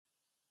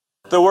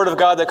The word of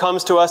God that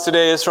comes to us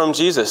today is from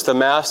Jesus, the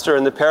master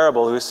in the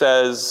parable, who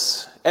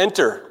says,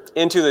 "Enter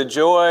into the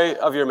joy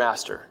of your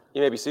master."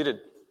 You may be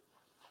seated.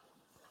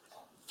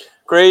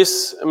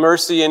 Grace,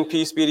 mercy, and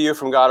peace be to you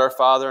from God our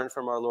Father and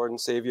from our Lord and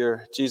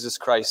Savior, Jesus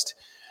Christ.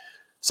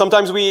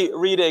 Sometimes we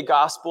read a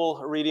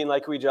gospel reading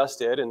like we just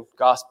did, and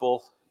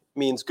gospel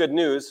means good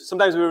news.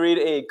 Sometimes we read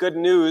a good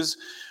news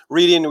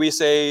reading, we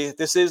say,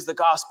 "This is the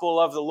gospel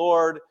of the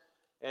Lord,"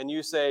 and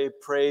you say,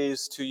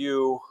 "Praise to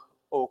you,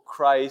 O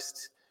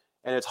Christ."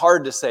 And it's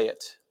hard to say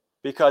it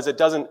because it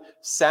doesn't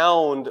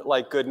sound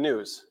like good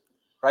news,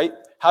 right?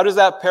 How does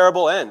that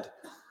parable end?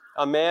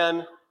 A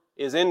man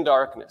is in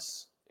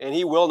darkness, and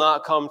he will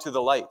not come to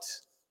the light.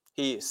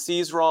 He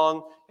sees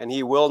wrong, and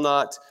he will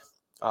not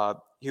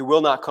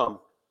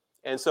come.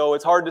 And so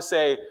it's hard to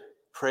say,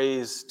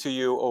 "Praise to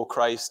you, O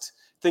Christ,"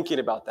 thinking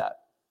about that.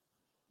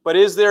 But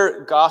is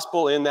there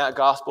gospel in that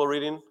gospel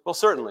reading? Well,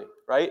 certainly,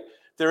 right?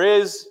 There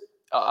is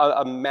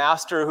a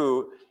master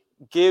who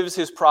gives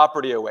his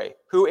property away,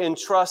 who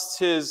entrusts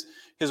his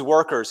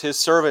workers, his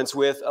servants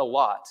with a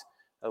lot.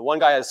 One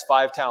guy has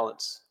 5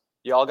 talents.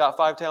 You all got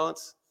 5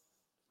 talents?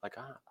 Like,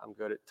 I'm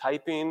good at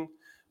typing,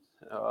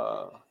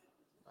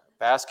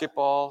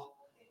 basketball,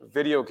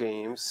 video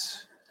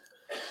games,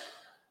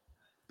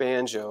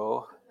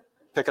 banjo,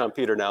 picking on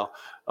Peter now,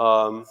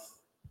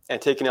 and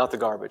taking out the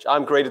garbage.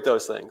 I'm great at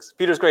those things.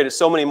 Peter's great at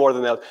so many more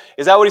than those.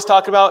 Is that what he's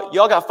talking about?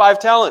 Y'all got 5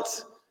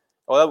 talents.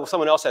 Well,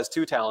 someone else has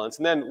 2 talents.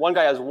 And then one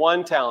guy has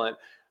 1 talent.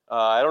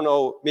 I don't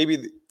know,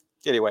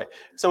 anyway.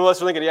 Some of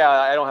us are thinking, yeah,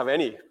 I don't have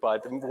any,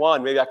 but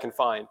 1 maybe I can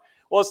find.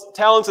 Well,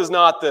 talents is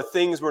not the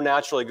things we're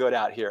naturally good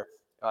at here.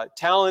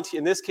 Talent,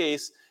 in this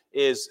case,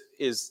 is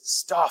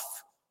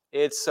stuff.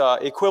 It's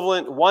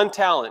equivalent. 1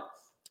 talent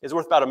is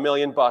worth about $1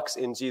 million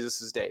in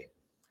Jesus' day.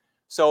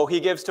 So he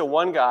gives to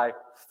one guy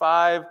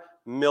 $5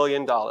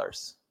 million,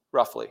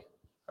 roughly,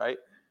 right?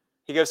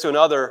 He gives to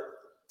another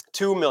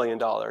 $2 million,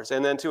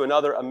 and then to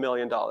another $1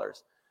 million.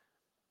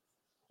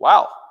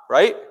 Wow,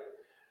 right?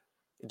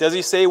 Does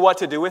he say what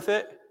to do with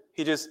it?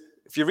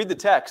 If you read the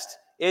text,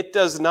 it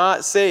does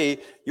not say,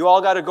 you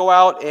all got to go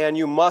out and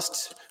you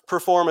must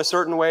perform a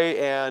certain way,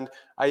 and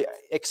I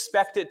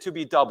expect it to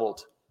be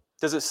doubled.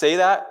 Does it say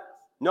that?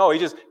 No, he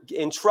just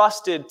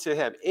entrusted to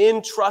him.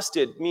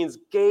 Entrusted means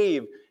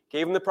gave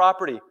him the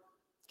property,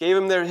 gave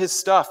him his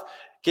stuff,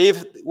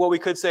 gave what we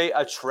could say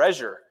a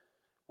treasure.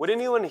 Would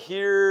anyone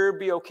here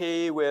be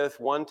okay with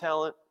 1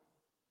 talent?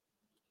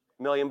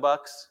 $1 million,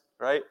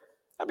 right?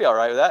 I'd be all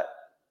right with that.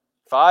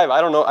 5, I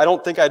don't know. I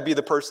don't think I'd be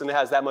the person that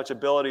has that much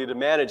ability to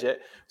manage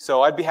it,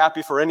 so I'd be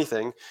happy for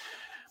anything.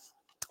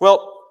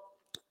 Well,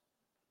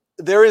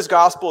 there is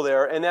gospel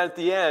there, and at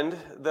the end,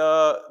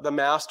 the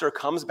master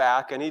comes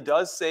back, and he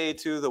does say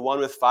to the one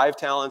with 5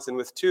 talents and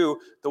with 2,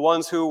 the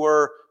ones who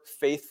were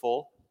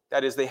faithful,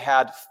 that is, they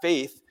had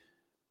faith,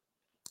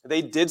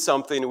 they did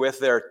something with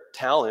their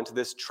talent,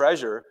 this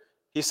treasure.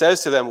 He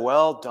says to them,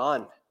 "Well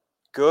done,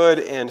 good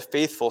and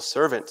faithful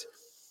servant.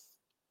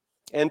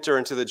 Enter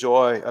into the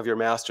joy of your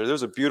master."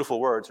 Those are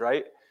beautiful words,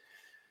 right?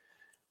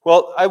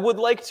 Well, I would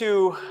like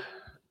to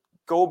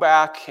go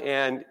back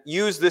and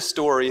use this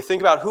story,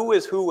 think about who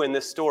is who in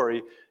this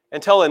story,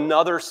 and tell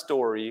another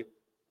story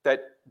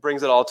that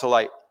brings it all to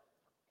light.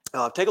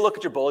 Take a look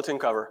at your bulletin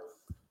cover.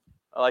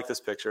 I like this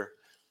picture.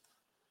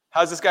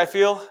 How's this guy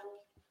feel?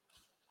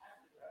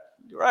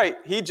 Right.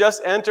 He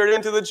just entered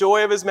into the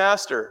joy of his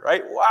master,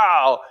 right?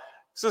 Wow.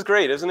 This is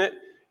great, isn't it?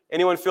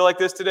 Anyone feel like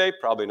this today?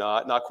 Probably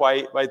not. Not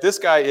quite. Right? This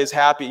guy is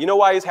happy. You know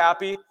why he's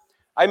happy?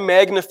 I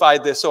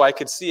magnified this so I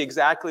could see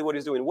exactly what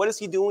he's doing. What is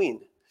he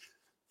doing?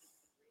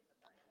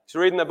 He's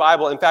reading the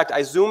Bible. In fact,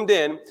 I zoomed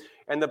in,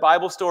 and the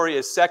Bible story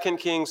is 2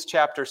 Kings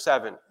chapter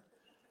 7,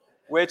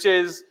 which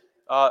is,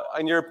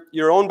 in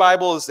your own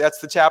Bibles, that's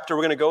the chapter.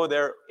 We're going to go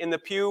there. In the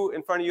pew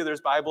in front of you,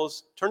 there's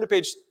Bibles. Turn to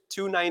page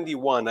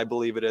 291, I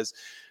believe it is.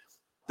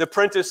 The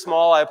print is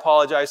small. I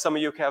apologize. Some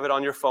of you have it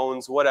on your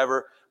phones,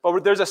 whatever.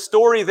 But there's a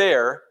story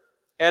there,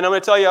 and I'm going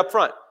to tell you up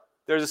front.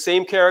 There's the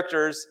same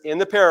characters in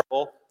the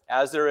parable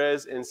as there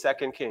is in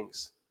 2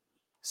 Kings.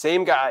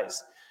 Same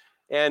guys.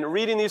 And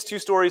reading these 2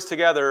 stories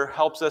together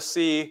helps us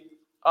see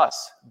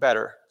us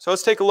better. So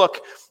let's take a look.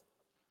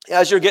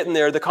 As you're getting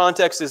there, the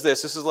context is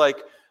this. This is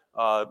like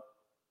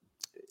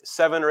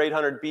 700 or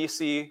 800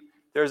 BC.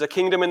 There's a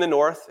kingdom in the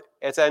north.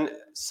 It's in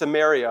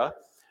Samaria.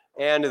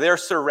 And they're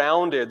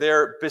surrounded,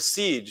 they're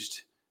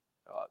besieged,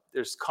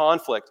 there's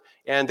conflict,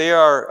 and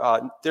they're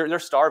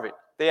starving.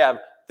 They're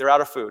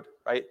out of food,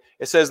 right?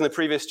 It says in the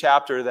previous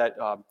chapter that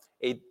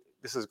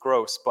this is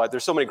gross, but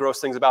there's so many gross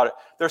things about it.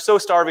 They're so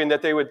starving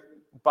that they would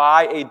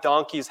buy a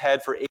donkey's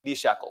head for 80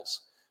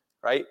 shekels,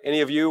 right? Any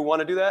of you want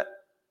to do that?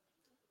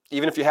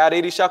 Even if you had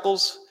 80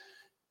 shekels,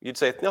 you'd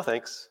say, "No,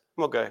 thanks.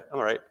 I'm okay. I'm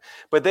all right."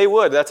 But they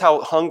would. That's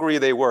how hungry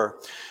they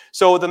were.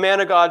 So the man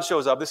of God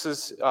shows up. This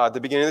is the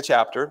beginning of the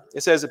chapter.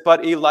 It says,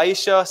 "But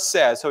Elisha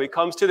says," so he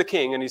comes to the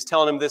king and he's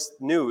telling him this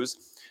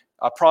news,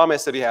 a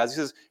promise that he has. He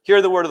says,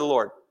 "Hear the word of the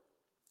Lord.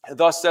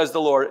 Thus says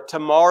the Lord,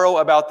 tomorrow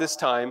about this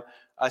time,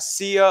 a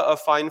seah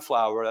of fine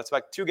flour, that's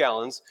like 2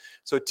 gallons.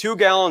 So 2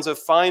 gallons of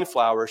fine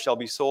flour shall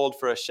be sold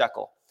for a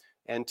shekel,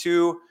 and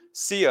 2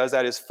 seahs,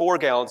 that is 4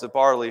 gallons of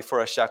barley for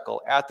a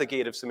shekel at the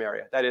gate of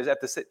Samaria. That is at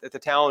the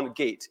town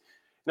gate.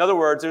 In other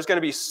words, there's going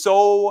to be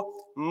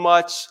so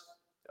much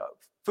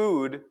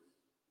food,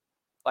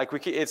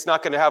 it's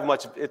not going to have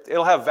much,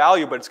 it'll have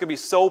value, but it's going to be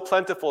so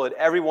plentiful that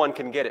everyone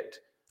can get it,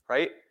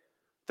 right?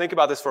 Think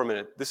about this for a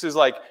minute. This is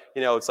like,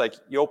 it's like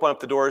you open up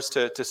the doors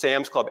to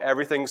Sam's Club.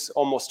 Everything's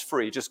almost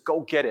free. Just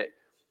go get it.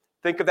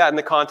 Think of that in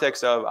the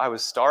context of, I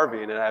was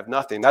starving and I have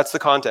nothing. That's the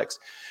context.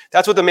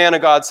 That's what the man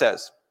of God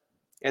says.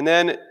 And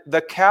then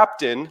the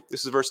captain,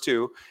 this is verse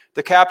 2,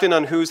 the captain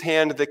on whose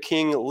hand the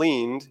king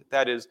leaned,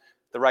 that is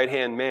the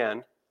right-hand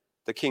man,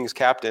 the king's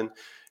captain,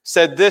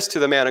 said this to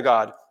the man of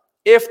God,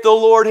 if the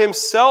Lord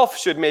himself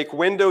should make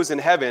windows in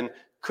heaven,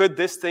 could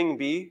this thing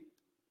be?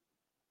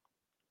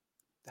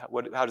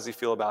 How does he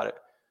feel about it?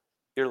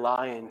 You're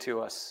lying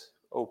to us,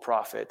 O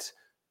prophet.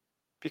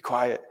 Be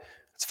quiet.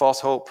 It's false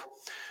hope.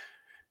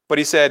 But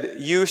he said,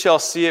 you shall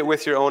see it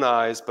with your own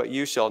eyes, but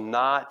you shall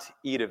not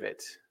eat of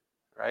it.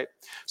 Right?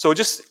 So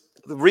just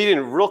reading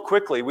real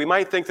quickly, we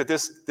might think that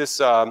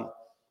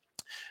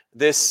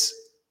this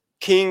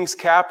king's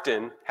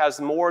captain has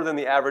more than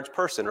the average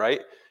person, right?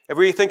 If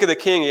we think of the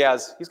king,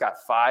 he's got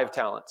 5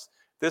 talents.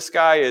 This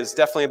guy is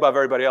definitely above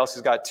everybody else.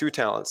 He's got 2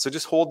 talents. So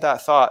just hold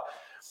that thought.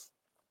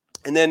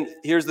 And then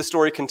here's the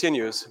story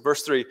continues.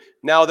 Verse 3,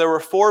 now there were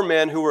 4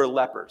 men who were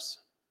lepers.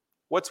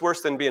 What's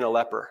worse than being a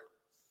leper?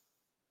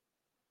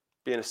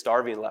 Being a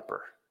starving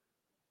leper,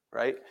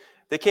 right?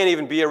 They can't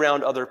even be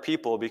around other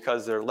people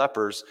because they're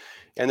lepers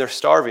and they're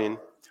starving.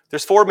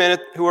 There's 4 men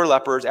who are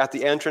lepers at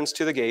the entrance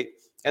to the gate,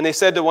 and they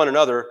said to one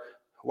another,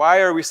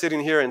 why are we sitting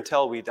here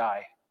until we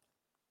die?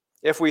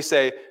 If we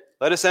say,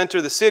 let us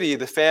enter the city,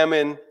 the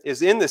famine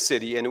is in the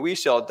city, and we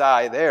shall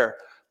die there.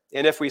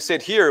 And if we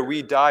sit here,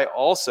 we die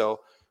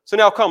also. So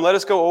now come, let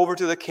us go over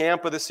to the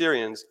camp of the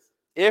Syrians.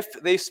 If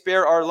they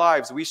spare our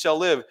lives, we shall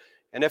live,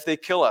 and if they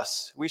kill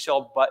us, we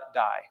shall but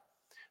die.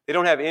 They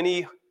don't have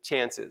any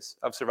chances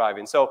of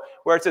surviving. So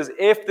where it says,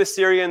 if the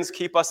Syrians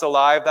keep us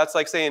alive, that's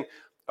like saying,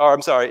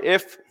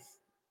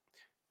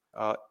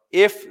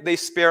 if they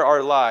spare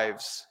our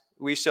lives,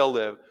 we shall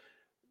live.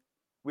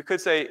 We could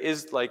say,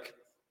 is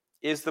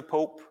the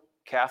Pope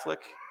Catholic?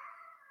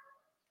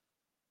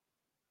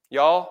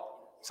 Y'all?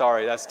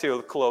 Sorry, that's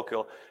too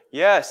colloquial.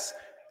 Yes.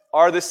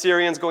 Are the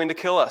Syrians going to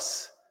kill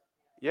us?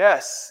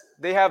 Yes.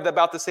 They have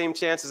about the same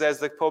chances as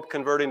the Pope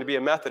converting to be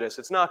a Methodist.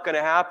 It's not going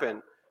to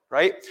happen,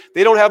 right?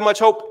 They don't have much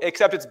hope,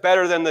 except it's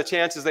better than the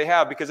chances they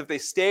have, because if they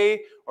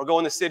stay or go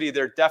in the city,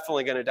 they're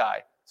definitely going to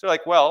die. So they're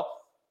like, well,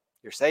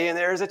 you're saying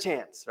there is a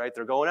chance, right?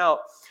 They're going out,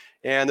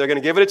 and they're going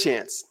to give it a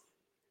chance.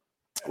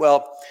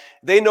 Well,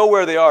 they know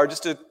where they are.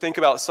 Just to think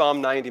about Psalm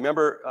 90.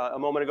 Remember a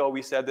moment ago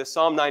we said this.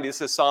 Psalm 90,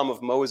 this is Psalm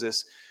of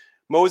Moses.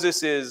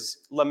 Moses is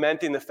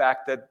lamenting the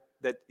fact that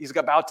he's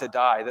about to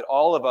die, that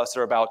all of us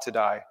are about to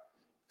die.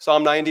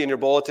 Psalm 90 in your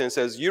bulletin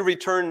says, you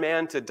return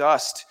man to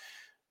dust.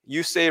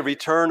 You say,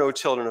 return, O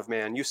children of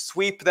man. You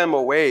sweep them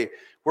away.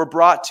 We're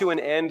brought to an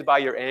end by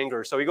your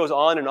anger. So he goes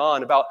on and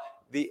on about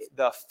the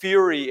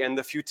fury and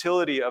the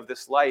futility of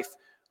this life.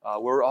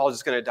 We're all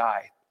just going to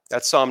die.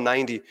 That's Psalm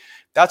 90.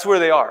 That's where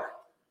they are.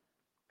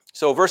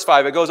 So verse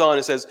 5, it goes on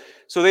and says,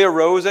 so they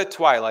arose at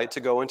twilight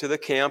to go into the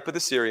camp of the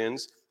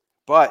Syrians.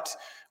 But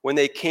when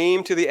they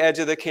came to the edge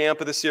of the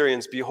camp of the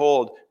Syrians,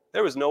 behold,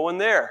 there was no one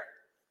there.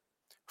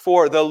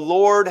 For the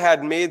Lord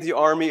had made the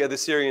army of the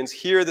Syrians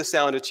hear the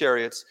sound of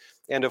chariots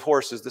and of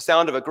horses, the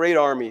sound of a great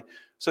army.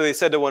 So they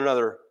said to one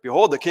another,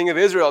 behold, the king of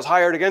Israel has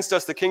hired against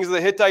us the kings of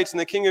the Hittites and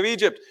the king of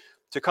Egypt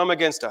to come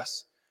against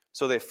us.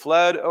 So they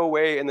fled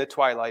away in the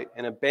twilight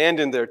and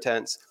abandoned their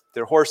tents,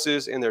 their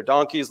horses and their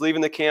donkeys,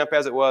 leaving the camp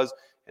as it was,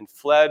 and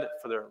fled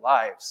for their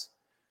lives.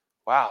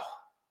 Wow.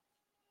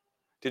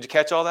 Did you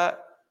catch all that?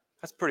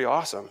 That's pretty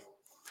awesome.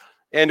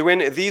 And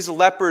when these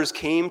lepers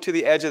came to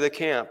the edge of the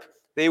camp,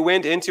 they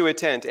went into a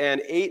tent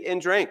and ate and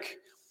drank.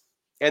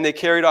 And they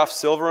carried off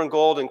silver and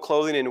gold and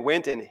clothing and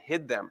went and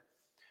hid them.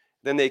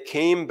 Then they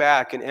came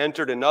back and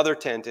entered another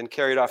tent and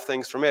carried off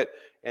things from it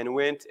and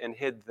went and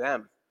hid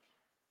them.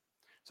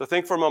 So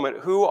think for a moment,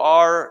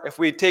 if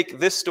we take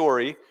this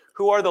story,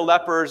 who are the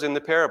lepers in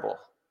the parable?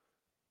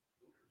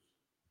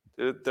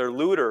 They're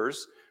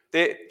looters.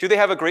 Do they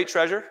have a great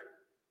treasure?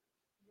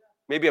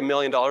 Maybe $1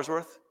 million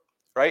worth,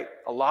 right?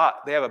 A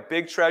lot. They have a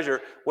big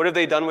treasure. What have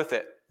they done with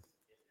it?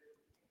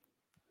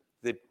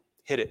 They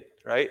hid it,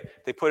 right?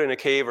 They put it in a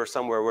cave or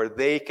somewhere where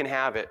they can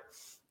have it.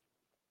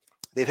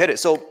 They've hid it.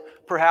 So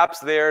perhaps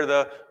they're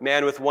the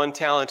man with 1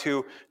 talent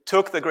who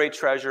took the great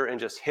treasure and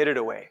just hid it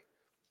away.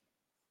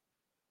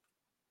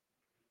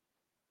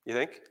 You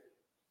think?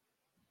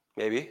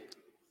 Maybe.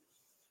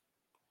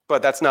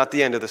 But that's not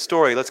the end of the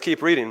story. Let's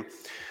keep reading.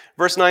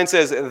 Verse 9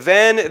 says,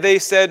 then they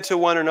said to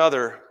one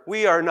another,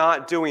 we are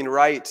not doing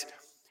right.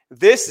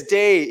 This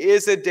day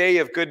is a day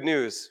of good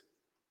news.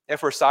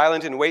 If we're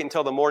silent and wait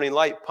until the morning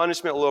light,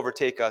 punishment will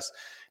overtake us.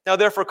 Now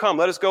therefore come,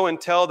 let us go and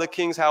tell the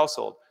king's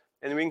household.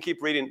 And we can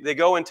keep reading. They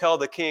go and tell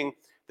the king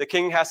The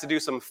king has to do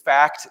some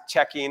fact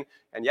checking.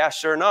 And yeah,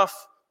 sure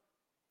enough,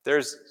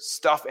 there's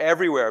stuff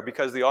everywhere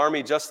because the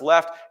army just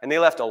left, and they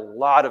left a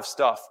lot of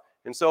stuff.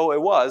 And so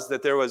it was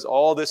that there was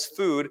all this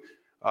food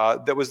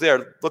that was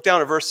there. Look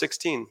down at verse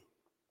 16.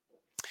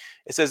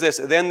 It says this,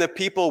 "Then the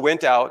people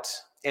went out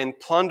and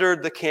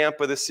plundered the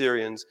camp of the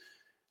Syrians.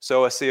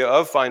 So a seah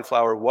of fine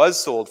flour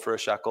was sold for a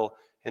shekel,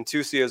 and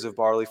 2 seahs of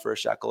barley for a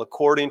shekel,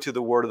 according to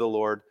the word of the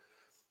Lord.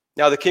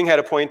 Now the king had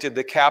appointed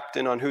the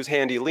captain on whose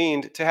hand he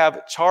leaned to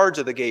have charge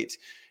of the gate,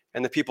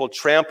 and the people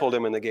trampled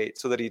him in the gate,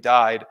 so that he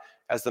died,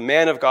 as the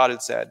man of God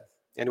had said.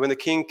 And when the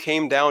king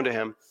came down to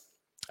him,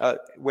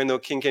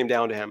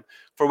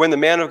 for when the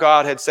man of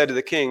God had said to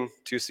the king,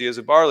 2 seahs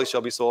of barley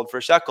shall be sold for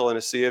a shekel, and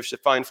a seah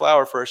of fine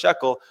flour for a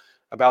shekel,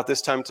 about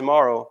this time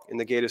tomorrow in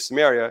the gate of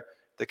Samaria,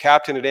 the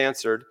captain had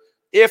answered,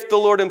 if the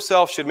Lord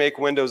himself should make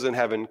windows in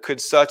heaven,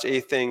 could such a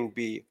thing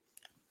be?"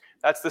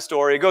 That's the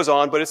story. It goes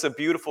on, but it's a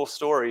beautiful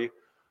story,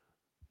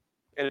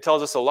 and it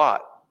tells us a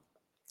lot.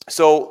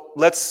 So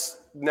let's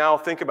now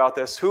think about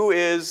this. Who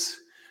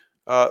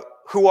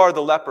are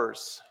the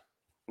lepers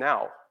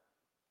now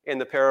in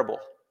the parable?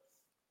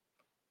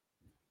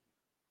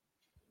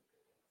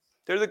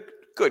 They're the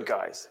good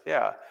guys,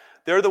 yeah.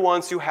 They're the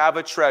ones who have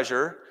a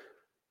treasure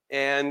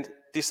and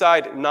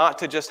decide not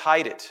to just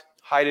hide it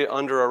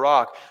under a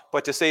rock,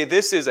 but to say,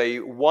 this is a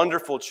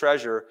wonderful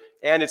treasure,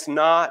 and it's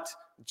not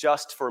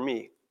just for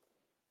me.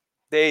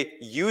 They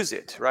use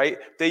it, right?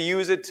 They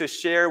use it to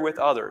share with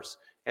others.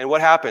 And what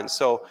happens?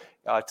 So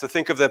to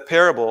think of the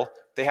parable,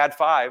 they had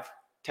 5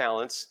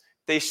 talents.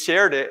 They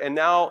shared it, and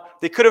now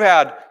they could have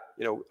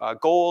had,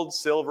 gold,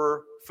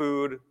 silver,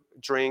 food,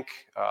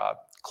 drink,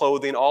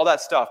 clothing, all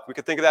that stuff. We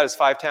could think of that as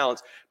 5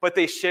 talents, but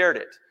they shared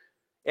it.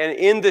 And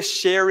in the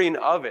sharing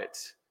of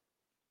it,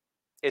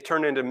 it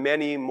turned into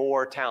many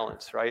more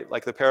talents, right?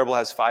 Like the parable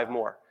has 5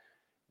 more.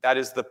 That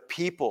is the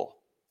people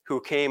who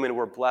came and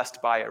were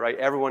blessed by it, right?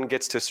 Everyone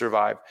gets to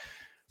survive.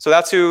 So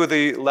that's who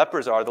the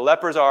lepers are. The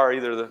lepers are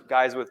either the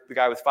guy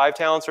with 5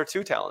 talents or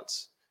 2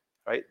 talents,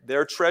 right?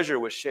 Their treasure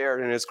was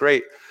shared, and it's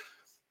great.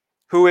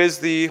 Who is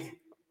the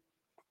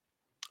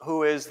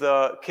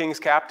king's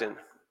captain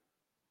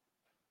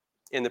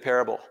in the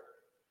parable?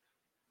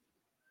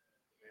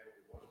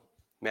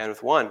 Man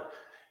with 1.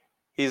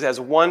 He has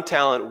 1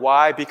 talent.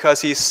 Why?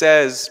 Because he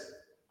says,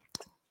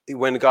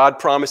 when God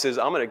promises,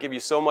 I'm going to give you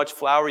so much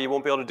flour, you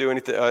won't be able to do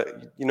anything.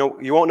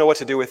 You won't know what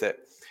to do with it.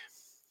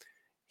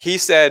 He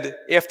said,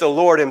 if the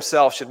Lord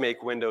himself should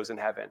make windows in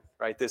heaven,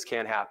 right? This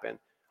can't happen.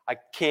 I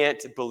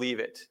can't believe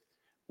it.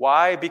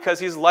 Why? Because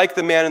he's like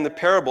the man in the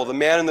parable. The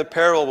man in the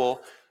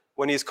parable,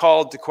 when he's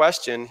called to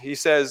question, he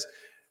says,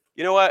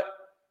 you know what,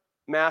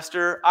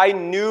 Master, I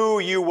knew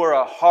you were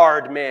a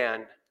hard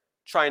man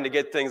trying to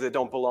get things that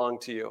don't belong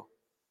to you.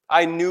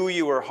 I knew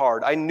you were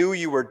hard. I knew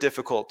you were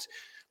difficult.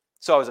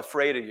 So I was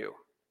afraid of you.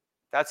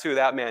 That's who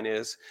that man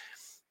is.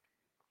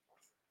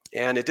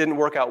 And it didn't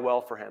work out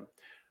well for him.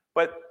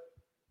 But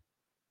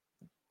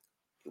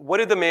what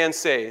did the man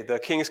say, the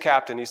king's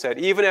captain? He said,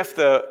 even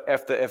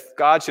if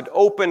God should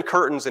open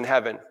curtains in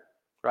heaven,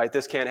 right,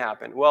 this can't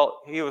happen.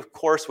 Well, he, of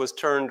course, was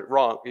turned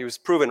wrong. He was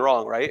proven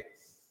wrong, right?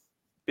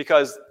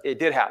 Because it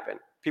did happen.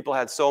 People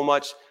had so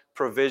much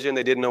provision,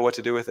 they didn't know what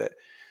to do with it.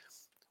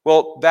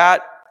 Well,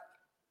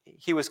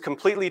 he was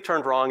completely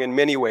turned wrong in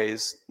many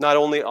ways, not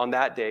only on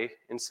that day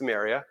in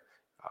Samaria,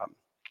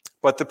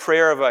 but the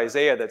prayer of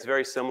Isaiah that's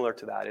very similar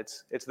to that.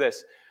 It's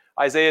this.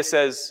 Isaiah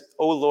says,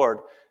 "O Lord,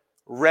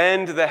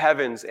 rend the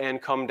heavens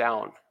and come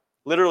down."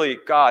 Literally,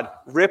 God,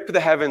 rip the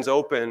heavens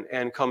open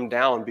and come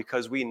down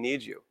because we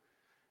need you.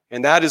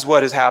 And that is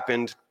what has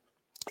happened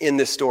in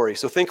this story.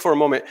 So think for a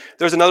moment.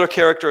 There's another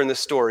character in this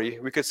story.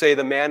 We could say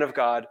the man of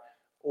God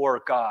or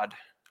God,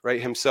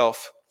 right,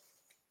 himself.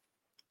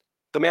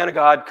 The man of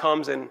God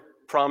comes and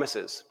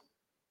promises,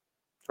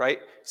 right?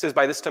 He says,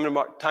 by this time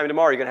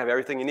tomorrow, you're going to have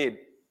everything you need.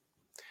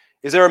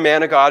 Is there a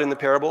man of God in the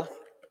parable?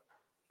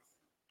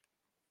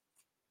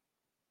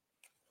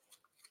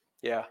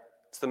 Yeah,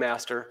 it's the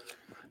master.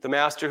 The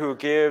master who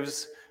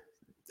gives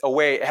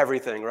away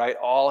everything, right?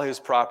 All his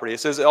property. It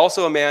says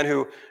also a man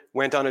who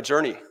went on a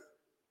journey.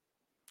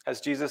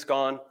 Has Jesus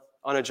gone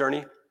on a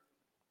journey?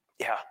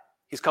 Yeah,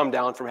 he's come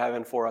down from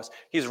heaven for us.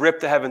 He's ripped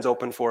the heavens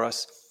open for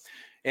us.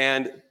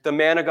 And the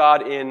man of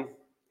God in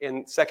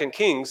 2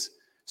 Kings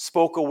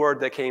spoke a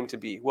word that came to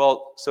be.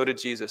 Well, so did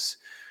Jesus.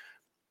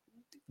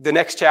 The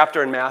next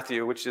chapter in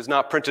Matthew, which is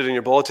not printed in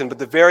your bulletin, but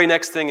the very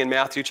next thing in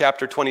Matthew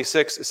chapter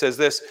 26, it says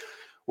this: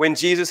 when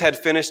Jesus had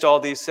finished all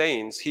these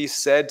sayings, he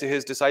said to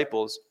his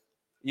disciples,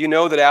 you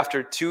know that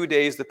after 2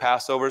 days the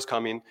Passover is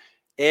coming,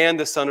 and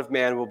the Son of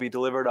Man will be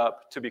delivered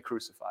up to be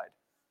crucified.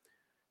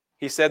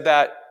 He said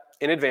that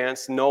in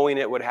advance, knowing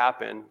it would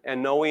happen,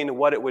 and knowing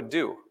what it would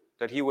do,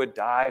 that he would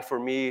die for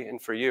me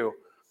and for you.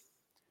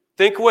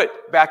 Think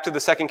back to the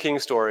 2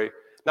 Kings story.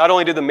 Not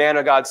only did the man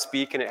of God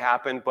speak and it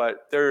happened,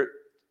 but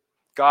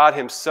God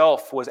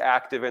himself was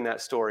active in that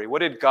story. What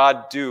did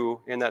God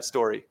do in that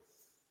story?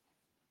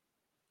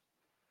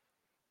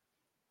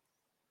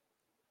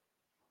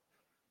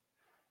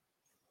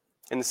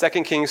 In the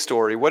 2 Kings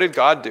story, what did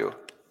God do?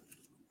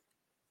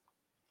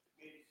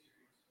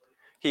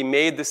 He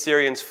made the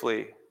Syrians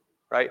flee,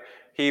 right?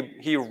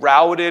 He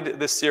routed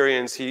the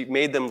Syrians. He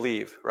made them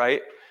leave,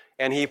 right?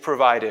 And he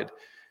provided.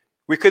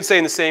 We could say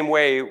in the same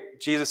way,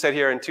 Jesus said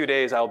here, in 2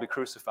 days I will be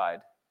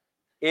crucified.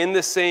 In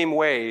the same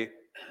way,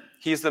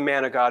 he's the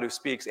man of God who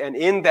speaks. And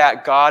in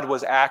that, God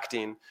was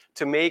acting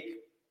to make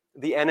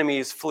the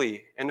enemies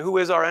flee. And who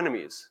is our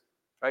enemies?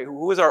 Right?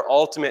 Who is our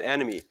ultimate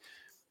enemy?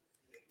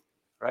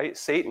 Right?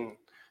 Satan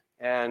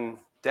and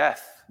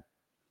death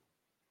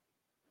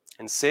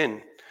and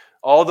sin.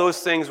 All those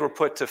things were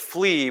put to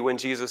flee when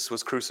Jesus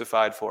was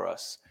crucified for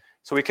us.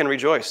 So we can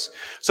rejoice.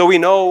 So we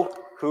know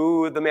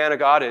who the man of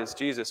God is,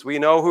 Jesus. We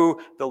know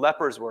who the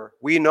lepers were.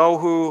 We know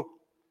who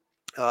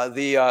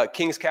the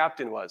king's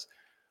captain was.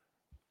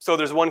 So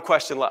there's one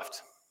question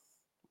left.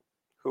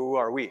 Who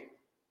are we?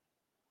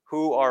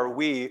 Who are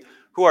we?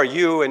 Who are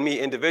you and me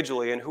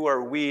individually, and who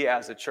are we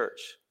as a church?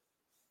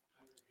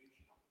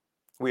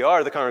 We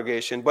are the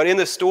congregation, but in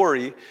the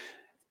story,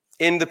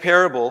 in the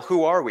parable,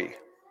 who are we?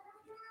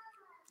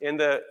 In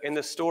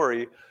the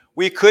story,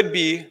 we could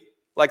be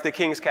like the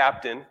king's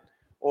captain,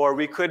 or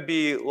we could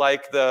be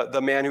like the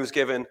man who's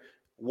given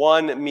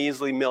 $1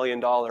 measly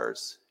million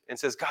and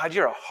says, God,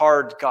 you're a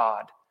hard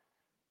God.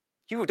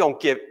 You don't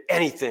give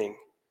anything.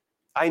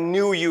 I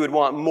knew you would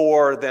want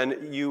more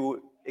than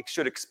you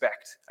should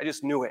expect. I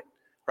just knew it,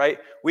 right?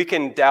 We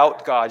can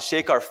doubt God,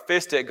 shake our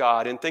fist at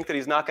God, and think that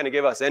he's not going to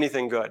give us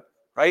anything good,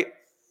 right?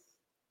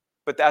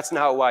 But that's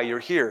not why you're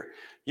here.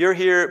 You're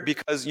here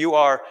because you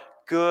are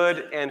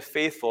good and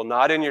faithful,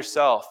 not in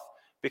yourself,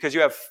 because you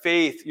have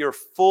faith. You're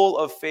full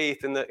of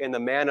faith in the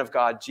man of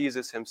God,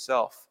 Jesus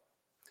himself.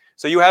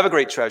 So you have a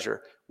great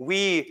treasure.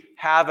 We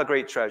have a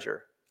great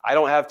treasure. I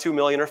don't have 2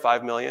 million or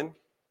 5 million.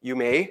 You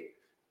may.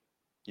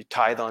 You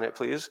tithe on it,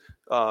 please.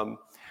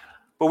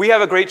 But we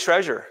have a great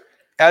treasure.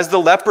 As the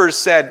lepers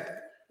said,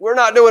 we're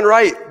not doing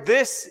right.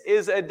 This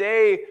is a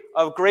day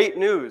of great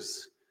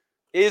news.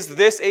 Is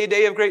this a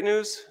day of great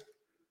news?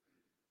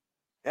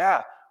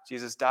 Yeah.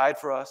 Jesus died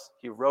for us.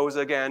 He rose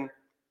again.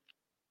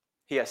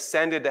 He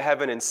ascended to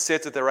heaven and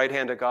sits at the right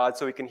hand of God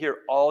so he can hear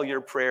all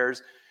your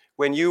prayers.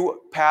 When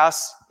you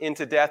pass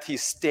into death, he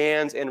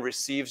stands and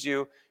receives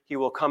you. He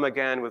will come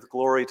again with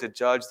glory to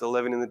judge the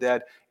living and the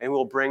dead, and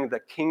will bring the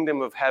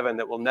kingdom of heaven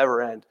that will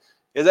never end.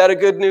 Is that a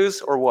good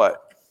news or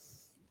what?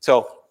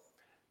 So,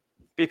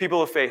 be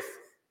people of faith.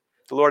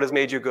 The Lord has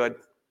made you good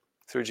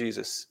through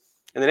Jesus.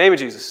 In the name of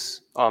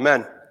Jesus,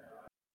 amen.